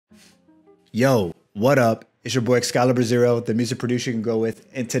Yo, what up? It's your boy XcaliberZero, the music producer you can go with.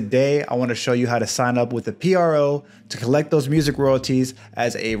 And today I want to show you how to sign up with a PRO to collect those music royalties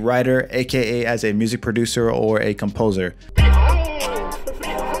as a writer, aka as a music producer or a composer.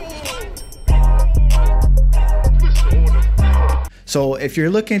 So if you're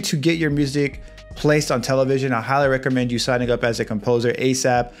looking to get your music placed on television, I highly recommend you signing up as a composer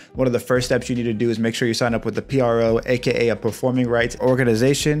ASAP. One of the first steps you need to do is make sure you sign up with the PRO, aka a performing rights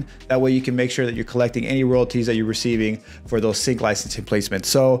organization. That way you can make sure that you're collecting any royalties that you're receiving for those sync licensing placements.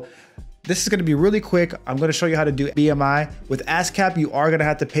 So this is going to be really quick. I'm going to show you how to do BMI. With ASCAP, you are going to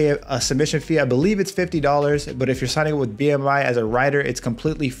have to pay a submission fee. I believe it's $50, but if you're signing up with BMI as a writer, it's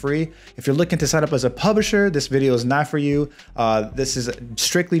completely free. If you're looking to sign up as a publisher, this video is not for you. This is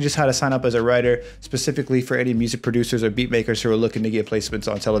strictly just how to sign up as a writer, specifically for any music producers or beat makers who are looking to get placements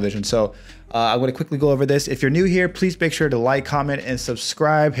on television. So I'm going to quickly go over this. If you're new here, please make sure to like, comment, and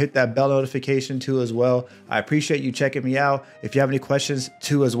subscribe. Hit that bell notification too as well. I appreciate you checking me out. If you have any questions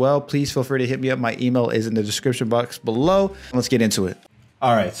too as well, please feel free to hit me up. My email is in the description box below. Let's get into it.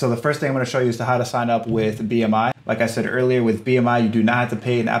 All right, so the first thing I'm going to show you is how to sign up with BMI. Like I said earlier, with BMI, you do not have to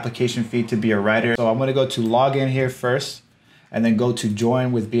pay an application fee to be a writer. So I'm going to go to log in here first and then go to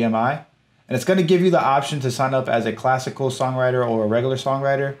join with BMI. And it's going to give you the option to sign up as a classical songwriter or a regular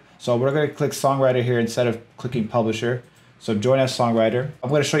songwriter. So we're going to click songwriter here instead of clicking publisher. So join as songwriter. I'm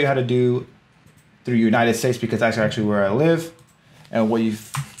going to show you how to do through United States because that's actually where I live. And what you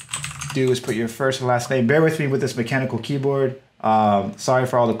do is put your first and last name. Bear with me with this mechanical keyboard. Sorry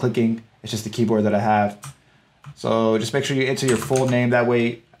for all the clicking. It's just the keyboard that I have. So just make sure you enter your full name. That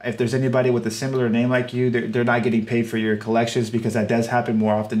way, if there's anybody with a similar name like you, they're not getting paid for your collections, because that does happen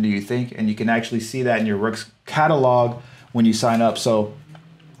more often than you think. And you can actually see that in your works catalog when you sign up. So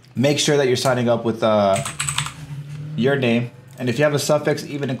make sure that you're signing up with your name. And if you have a suffix,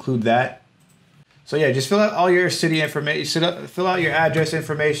 even include that. So yeah, just fill out all your city information, fill out your address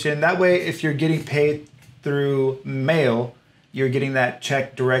information. That way, if you're getting paid through mail, you're getting that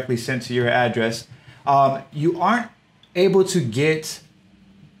check directly sent to your address. You aren't able to get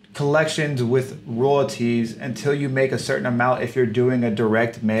collections with royalties until you make a certain amount if you're doing a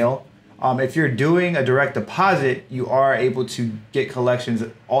direct mail. If you're doing a direct deposit, you are able to get collections.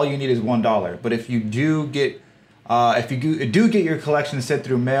 All you need is $1. But if you do get your collection sent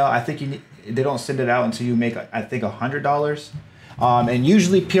through mail, I think they don't send it out until you make, I think, $100. And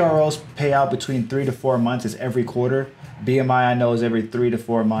usually PROs pay out between 3 to 4 months. It's every quarter. BMI, I know, is every 3 to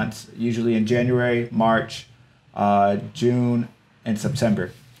 4 months, usually in January, March, June, and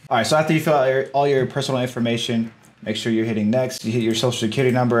September. All right, so after you fill out all your personal information, make sure you're hitting next. You hit your social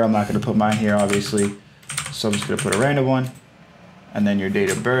security number. I'm not going to put mine here, obviously. So I'm just going to put a random one. And then your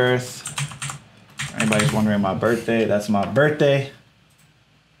date of birth. Anybody's wondering my birthday, that's my birthday.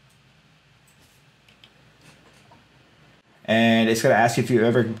 And it's going to ask you if you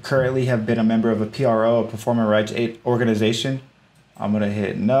ever currently have been a member of a PRO, a performing rights organization. I'm going to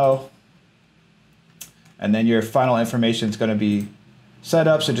hit no. And then your final information is going to be set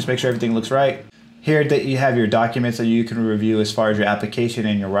up, so just make sure everything looks right. Here that you have your documents that you can review as far as your application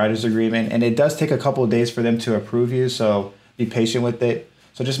and your writer's agreement. And it does take a couple of days for them to approve you, so be patient with it.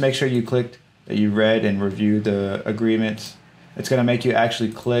 So just make sure you clicked that you read and reviewed the agreements. It's going to make you actually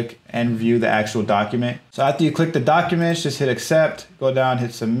click and view the actual document. So after you click the documents, just hit accept, go down,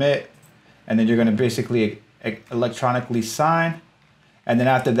 hit submit, and then you're going to basically electronically sign. And then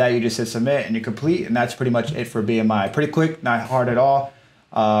after that, you just hit submit and you're complete. And that's pretty much it for BMI. Pretty quick, not hard at all.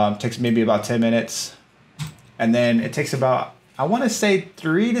 Takes maybe about 10 minutes. And then it takes about, I want to say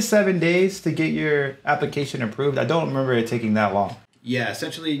 3 to 7 days to get your application approved. I don't remember it taking that long. Yeah,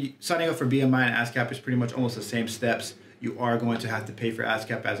 essentially signing up for BMI and ASCAP is pretty much almost the same steps. You are going to have to pay for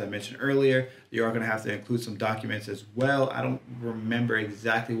ASCAP, as I mentioned earlier. You are going to have to include some documents as well. I don't remember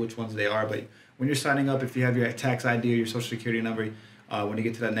exactly which ones they are, but when you're signing up, if you have your tax ID or your social security number, when you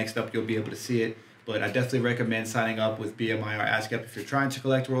get to that next step, you'll be able to see it. But I definitely recommend signing up with BMI or ASCAP if you're trying to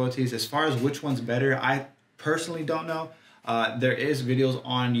collect royalties. As far as which one's better, I personally don't know. There is videos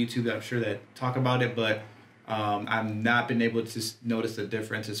on YouTube that I'm sure that talk about it, but I've not been able to notice the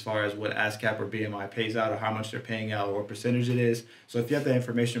difference as far as what ASCAP or BMI pays out or how much they're paying out or what percentage it is. So if you have that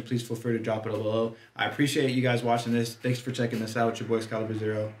information, please feel free to drop it below. I appreciate you guys watching this. Thanks for checking this out. It's your boy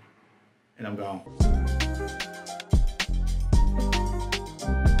XcaliberZero, and I'm gone.